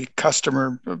the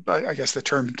customer. I guess the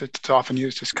term that's often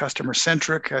used is customer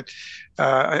centric.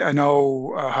 I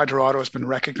know Hydro Ottawa has been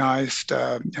recognized,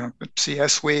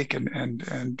 CS Week and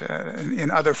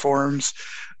in other forums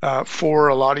for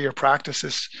a lot of your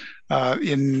practices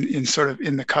in sort of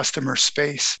in the customer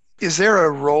space. Is there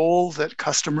a role that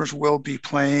customers will be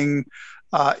playing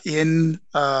in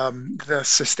the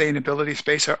sustainability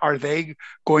space? Are they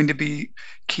going to be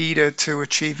key to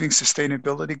achieving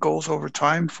sustainability goals over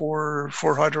time for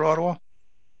Hydro Ottawa?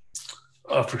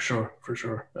 For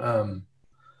sure.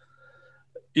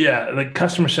 Yeah, like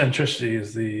customer centricity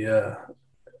is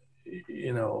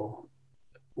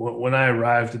when I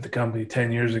arrived at the company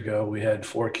 10 years ago, we had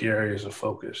 4 key areas of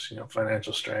focus,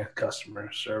 financial strength,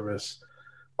 customer service,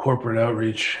 corporate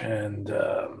outreach, and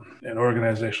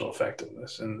organizational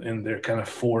effectiveness, and they're kind of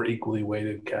 4 equally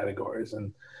weighted categories.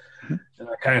 And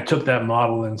I kind of took that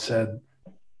model and said,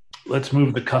 let's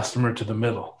move the customer to the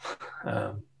middle.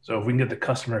 So if we can get the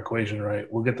customer equation right,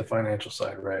 we'll get the financial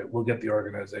side right, we'll get the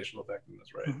organizational effectiveness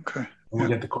right, and we'll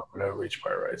get the corporate outreach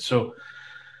part right. So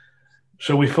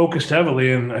we focused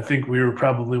heavily, and I think we were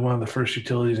probably one of the first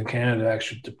utilities in Canada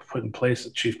actually to put in place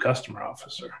a chief customer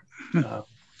officer.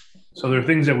 So there are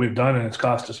things that we've done, and it's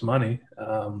cost us money,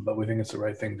 but we think it's the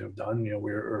right thing to have done.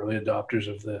 We're early adopters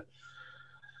of the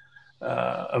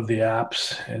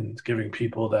apps and giving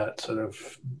people that sort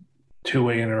of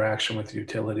two-way interaction with the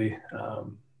utility.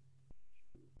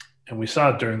 And we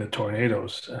saw it during the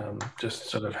tornadoes, just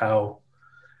sort of how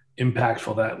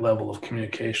impactful that level of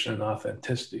communication and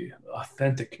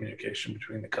authentic communication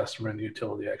between the customer and the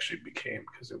utility actually became,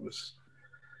 because it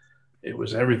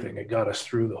was everything. It got us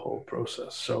through the whole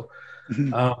process. So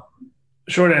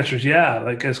short answer is yeah,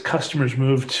 like as customers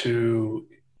move to,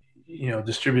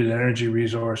 distributed energy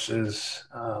resources,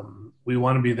 we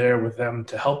want to be there with them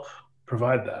to help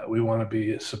provide that. We want to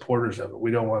be supporters of it.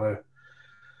 We don't want to,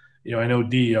 I know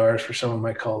DERs for some of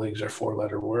my colleagues are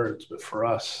 4-letter words, but for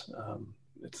us,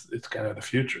 it's kind of the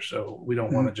future. So we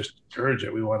don't want to just encourage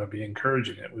it. We want to be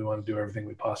encouraging it. We want to do everything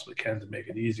we possibly can to make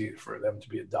it easy for them to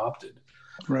be adopted.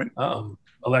 Right.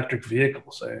 Electric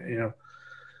vehicles,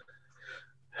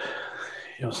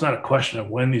 it's not a question of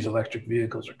when these electric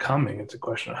vehicles are coming. It's a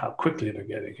question of how quickly they're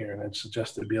getting here. And I'd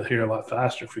suggest they'd be here a lot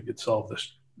faster if we could solve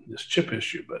this chip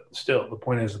issue. But still, the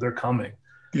point is they're coming,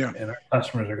 and our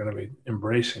customers are going to be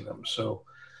embracing them. So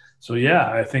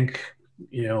yeah, I think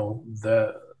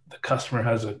the customer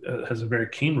has a very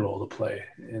keen role to play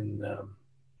in the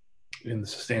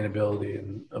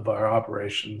sustainability of our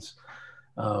operations.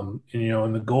 And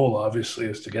the goal obviously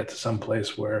is to get to some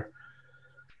place where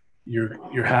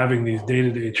you're having these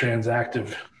day-to-day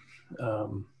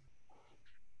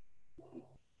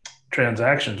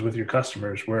transactions with your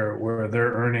customers where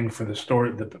they're earning for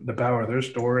the power they're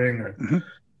storing,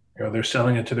 or they're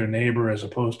selling it to their neighbor as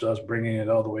opposed to us bringing it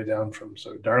all the way down from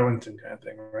sort of Darlington kind of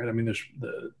thing, right? I mean, there's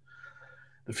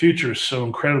the future is so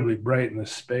incredibly bright in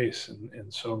this space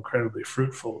and so incredibly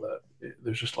fruitful that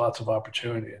there's just lots of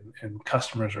opportunity, and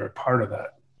customers are a part of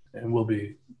that and will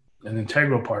be an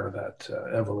integral part of that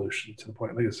evolution, to the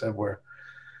point, like I said, where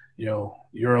your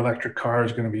electric car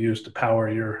is going to be used to power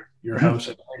your house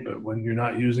at night, but when you're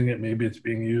not using it, maybe it's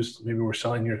being used. Maybe you're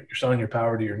selling your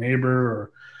power to your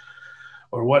neighbor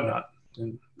or whatnot.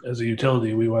 And as a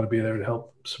utility, we want to be there to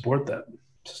help support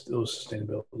those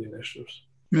sustainability initiatives.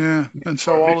 Yeah, and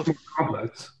so all of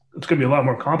complex. It's going to be a lot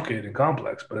more complicated and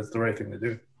complex, but it's the right thing to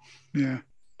do. Yeah.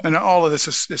 And all of this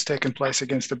is taking place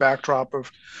against the backdrop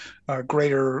of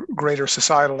greater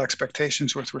societal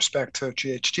expectations with respect to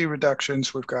GHG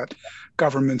reductions. We've got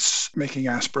governments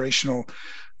establishing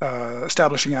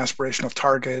aspirational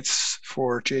targets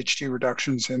for GHG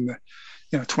reductions in the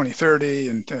 2030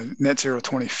 and net zero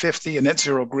 2050, a net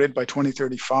zero grid by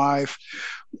 2035.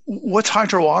 What's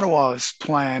Hydro Ottawa's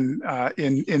plan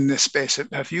in this space?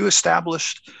 Have you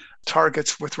established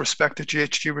targets with respect to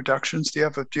GHG reductions? Do you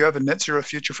have a net zero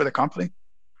future for the company?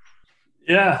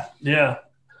 Yeah.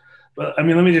 But I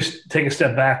mean, let me just take a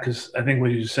step back, because I think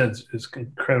what you just said is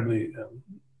incredibly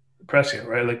prescient,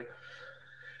 right? Like,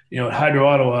 at Hydro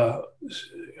Ottawa,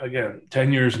 again,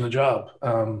 10 years in the job.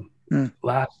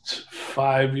 Last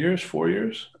 4 years,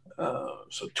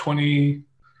 so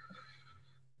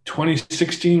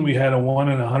 2016, we had a 1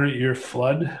 in 100 year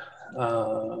flood.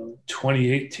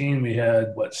 2018, we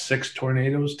had 6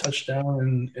 tornadoes touch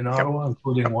down in Yep. Ottawa,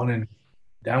 including one in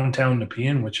downtown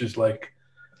Nepean, which is like,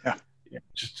 Yeah. it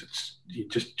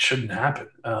just shouldn't happen.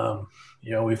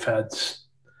 We've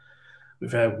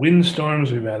had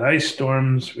windstorms, we've had ice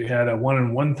storms, we had a 1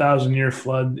 in 1,000 year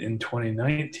flood in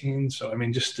 2019. So, I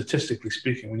mean, just statistically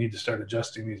speaking, we need to start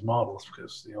adjusting these models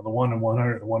because, the 1 in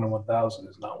 100, the 1 in 1,000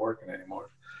 is not working anymore.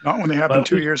 Not when they happen But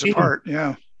 2 years apart.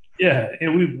 Yeah. Yeah.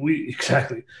 And we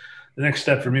exactly. The next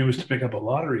step for me was to pick up a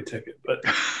lottery ticket, but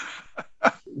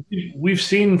we've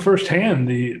seen firsthand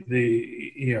the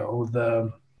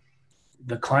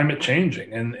climate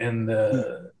changing and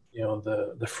the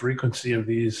frequency of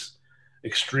these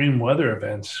extreme weather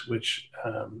events, which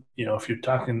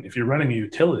if you're running a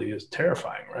utility, is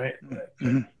terrifying, right?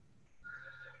 Mm-hmm.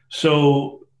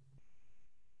 So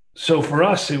for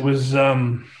us, it was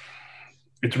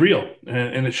it's real,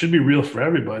 and it should be real for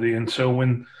everybody. And so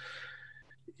when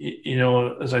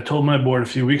as I told my board a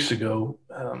few weeks ago,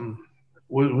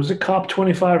 was it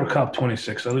COP25 or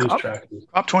COP26? I lose track.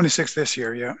 COP26 this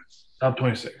year, yeah.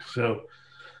 COP26. So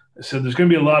there's going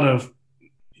to be a lot of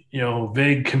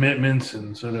vague commitments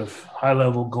and sort of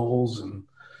high-level goals and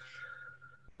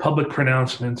public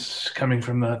pronouncements coming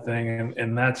from that thing,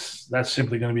 and that's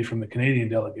simply going to be from the Canadian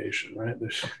delegation, right?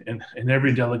 And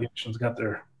every delegation's got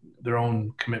their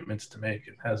own commitments to make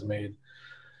and has made.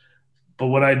 But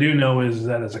what I do know is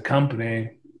that as a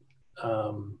company,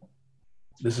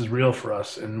 this is real for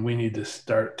us, and we need to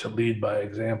start to lead by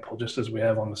example, just as we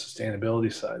have on the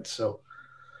sustainability side. So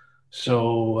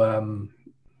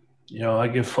I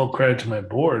give full credit to my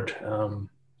board.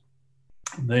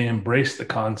 They embrace the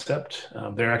concept.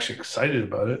 They're actually excited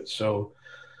about it. So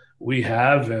we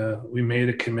made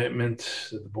a commitment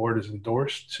that the board has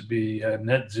endorsed to be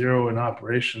net zero in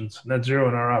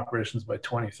our operations by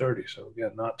 2030. So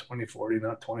again, not 2040,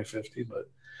 not 2050, but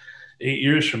 8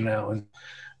 years from now. And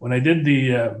when I did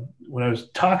when I was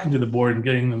talking to the board and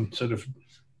getting them sort of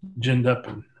ginned up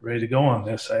and ready to go on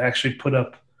this, I actually put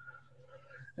up,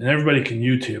 and everybody can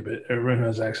YouTube it. Everyone who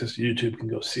has access to YouTube can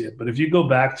go see it. But if you go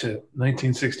back to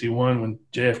 1961, when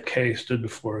JFK stood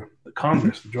before the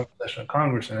Congress, the Joint Session of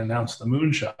Congress, and announced the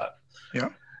moonshot, yeah,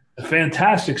 a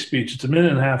fantastic speech. It's a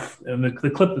minute and a half, and the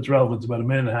clip that's relevant is about a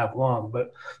minute and a half long.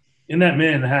 But in that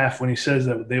minute and a half, when he says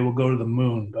that they will go to the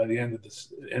moon by the end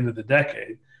of the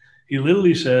decade, he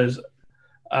literally says,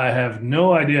 I have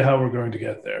no idea how we're going to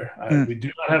get there. We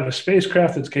do not have a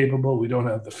spacecraft that's capable. We don't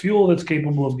have the fuel that's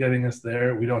capable of getting us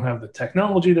there. We don't have the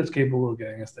technology that's capable of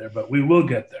getting us there, but we will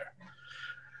get there.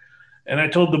 And I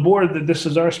told the board that this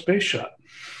is our space shot.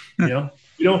 We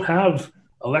don't have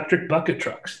electric bucket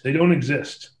trucks. They don't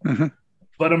exist. Mm-hmm.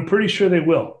 But I'm pretty sure they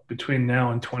will between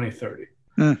now and 2030.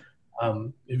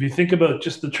 If you think about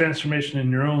just the transformation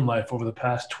in your own life over the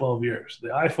past 12 years, the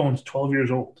iPhone's 12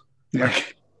 years old. Yeah.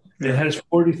 It has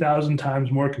 40,000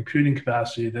 times more computing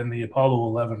capacity than the Apollo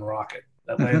 11 rocket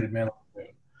that landed man on the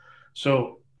moon.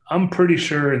 So I'm pretty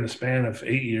sure in the span of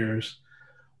 8 years,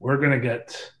 we're going to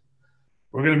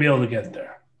be able to get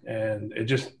there. And it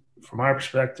just, from our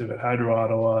perspective at Hydro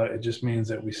Ottawa, it just means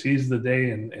that we seize the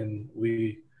day and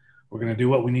we're going to do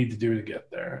what we need to do to get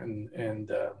there.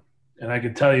 And I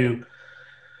can tell you,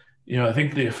 I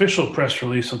think the official press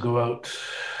release will go out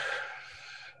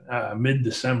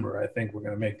mid-December. I think we're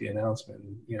going to make the announcement,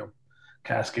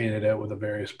 cascade it out with the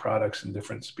various products and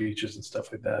different speeches and stuff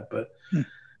like that. But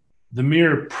the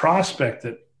mere prospect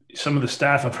that some of the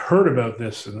staff have heard about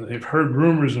this and they've heard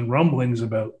rumors and rumblings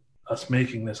about us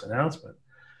making this announcement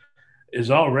is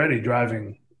already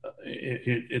driving.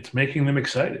 It's making them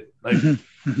excited. Like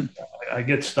I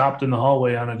get stopped in the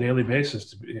hallway on a daily basis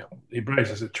to hey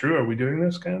Bryce, is it true? Are we doing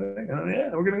this kind of thing?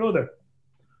 Yeah, we're going to go there.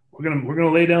 We're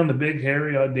gonna lay down the big,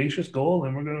 hairy, audacious goal,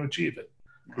 and we're gonna achieve it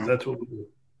because that's what we do.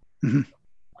 Mm-hmm.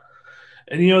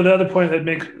 And the other point I'd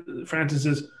make, Francis,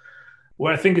 is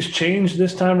what I think has changed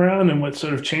this time around, and what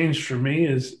sort of changed for me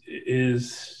is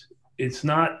it's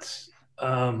not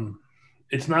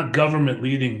government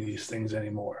leading these things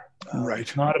anymore. Right.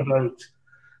 It's not about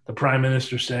the Prime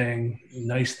Minister saying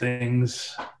nice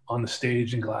things on the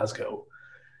stage in Glasgow.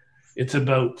 It's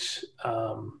about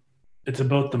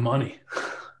the money.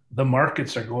 The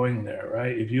markets are going there,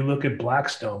 right? If you look at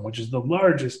Blackstone, which is the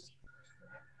largest,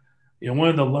 one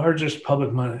of the largest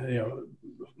public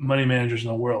money managers in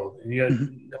the world, and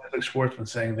you got Alex Schwartzman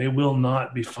saying they will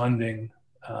not be funding,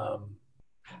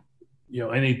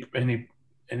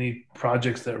 any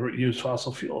projects that use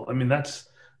fossil fuel. I mean,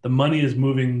 the money is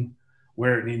moving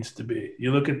where it needs to be.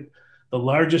 You look at the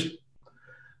largest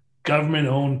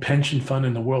government-owned pension fund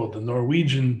in the world, the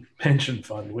Norwegian Pension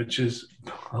Fund, which is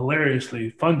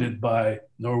hilariously funded by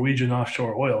Norwegian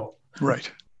Offshore Oil,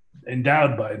 Right.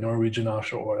 endowed by Norwegian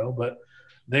Offshore Oil, but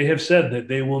they have said that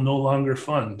they will no longer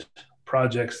fund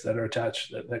projects that are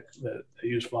attached that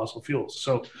use fossil fuels.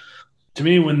 So, to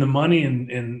me, when the money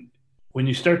when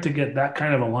you start to get that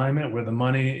kind of alignment, where the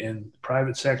money in the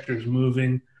private sector is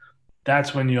moving,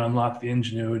 that's when you unlock the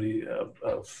ingenuity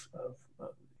of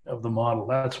the model.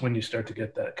 That's when you start to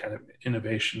get that kind of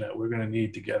innovation that we're going to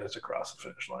need to get us across the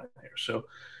finish line here. So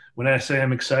when I say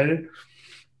I'm excited,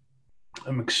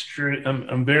 I'm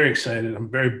very excited. I'm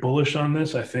very bullish on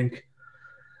this. I think,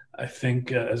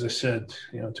 as I said,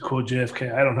 to quote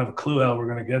JFK, I don't have a clue how we're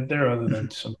going to get there other than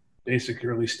some basic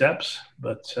early steps.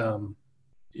 But, I'm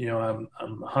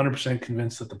 100%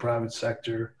 convinced that the private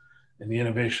sector and the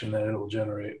innovation that it will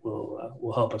generate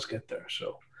will help us get there.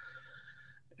 So,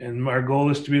 and our goal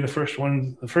is to be the first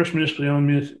municipally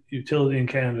owned utility in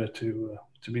Canada to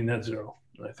be net zero.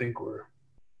 And I think we're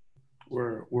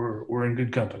in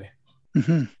good company.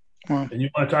 Mm-hmm. Wow. And you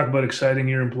want to talk about exciting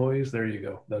your employees? There you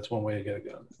go. That's one way to get it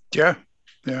done.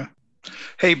 Yeah.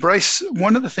 Hey, Bryce,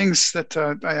 one of the things that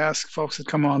I ask folks that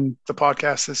come on the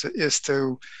podcast is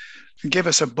to give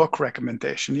us a book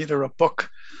recommendation, either a book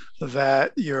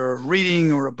that you're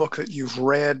reading or a book that you've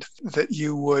read that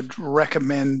you would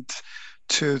recommend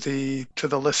to the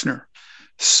listener.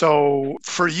 So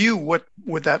for you, what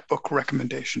would that book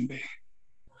recommendation be?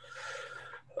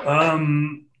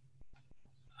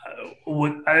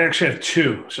 I actually have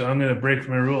two, so I'm going to break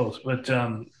my rules. But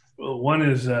one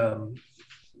is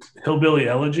Hillbilly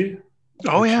Elegy.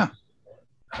 Oh yeah.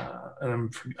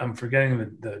 And I'm forgetting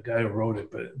the guy who wrote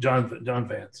it, but John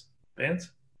Vance.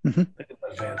 Vance? Mm-hmm. I think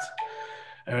it's Vance.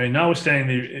 I mean,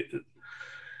 notwithstanding,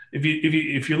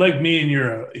 if you're like me and you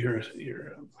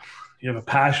have a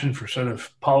passion for sort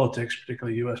of politics,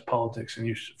 particularly U.S. politics,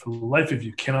 and for the life of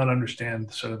you cannot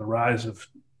understand sort of the rise of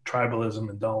tribalism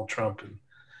and Donald Trump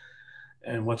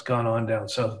and what's gone on down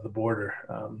south of the border.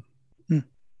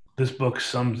 This book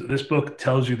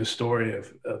tells you the story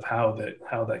of how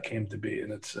that came to be,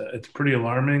 and it's pretty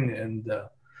alarming. And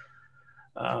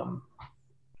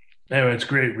anyway, it's a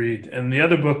great read. And the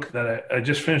other book that I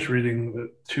just finished reading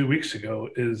 2 weeks ago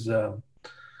is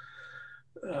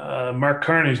Mark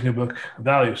Carney's new book,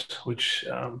 Values, which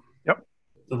a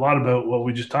lot about what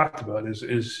we just talked about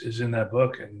is in that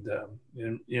book. And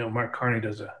Mark Carney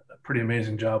does a pretty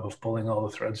amazing job of pulling all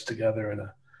the threads together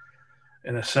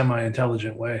in a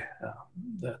semi-intelligent way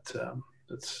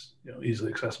that's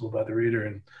easily accessible by the reader.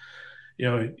 And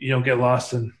you don't get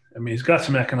lost in. I mean, he's got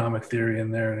some economic theory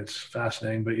in there, and it's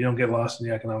fascinating. But you don't get lost in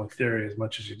the economic theory as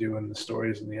much as you do in the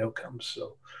stories and the outcomes.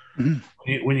 So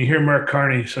when you hear Mark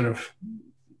Carney sort of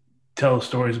tell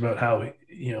stories about how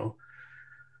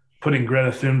putting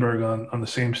Greta Thunberg on the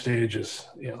same stage as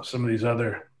some of these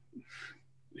other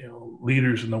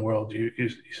leaders in the world, you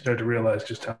start to realize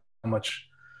just how much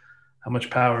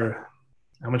power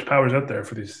is out there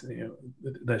for these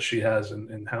that she has,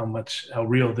 and how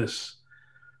real this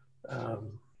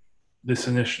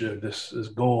initiative, this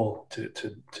goal to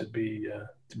be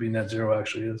net zero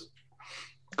actually is.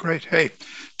 Great. Hey,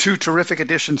 two terrific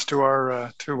additions to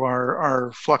our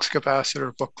flux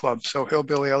capacitor book club. So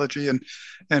Hillbilly Elegy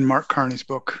and Mark Carney's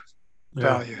book,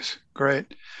 Values.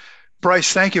 Great.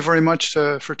 Bryce, thank you very much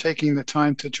for taking the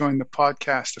time to join the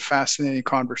podcast. A fascinating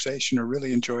conversation. I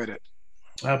really enjoyed it.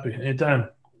 Happy. Anytime.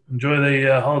 Enjoy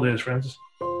the holidays, Francis.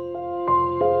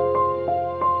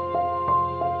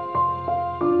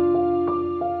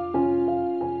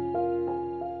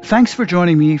 Thanks for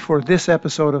joining me for this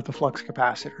episode of the Flux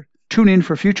Capacitor. Tune in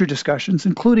for future discussions,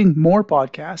 including more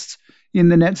podcasts in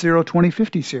the Net Zero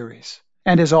 2050 series.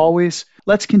 And as always,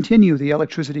 let's continue the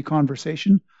electricity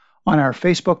conversation on our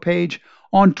Facebook page,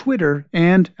 on Twitter,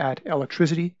 and at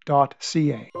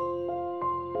electricity.ca.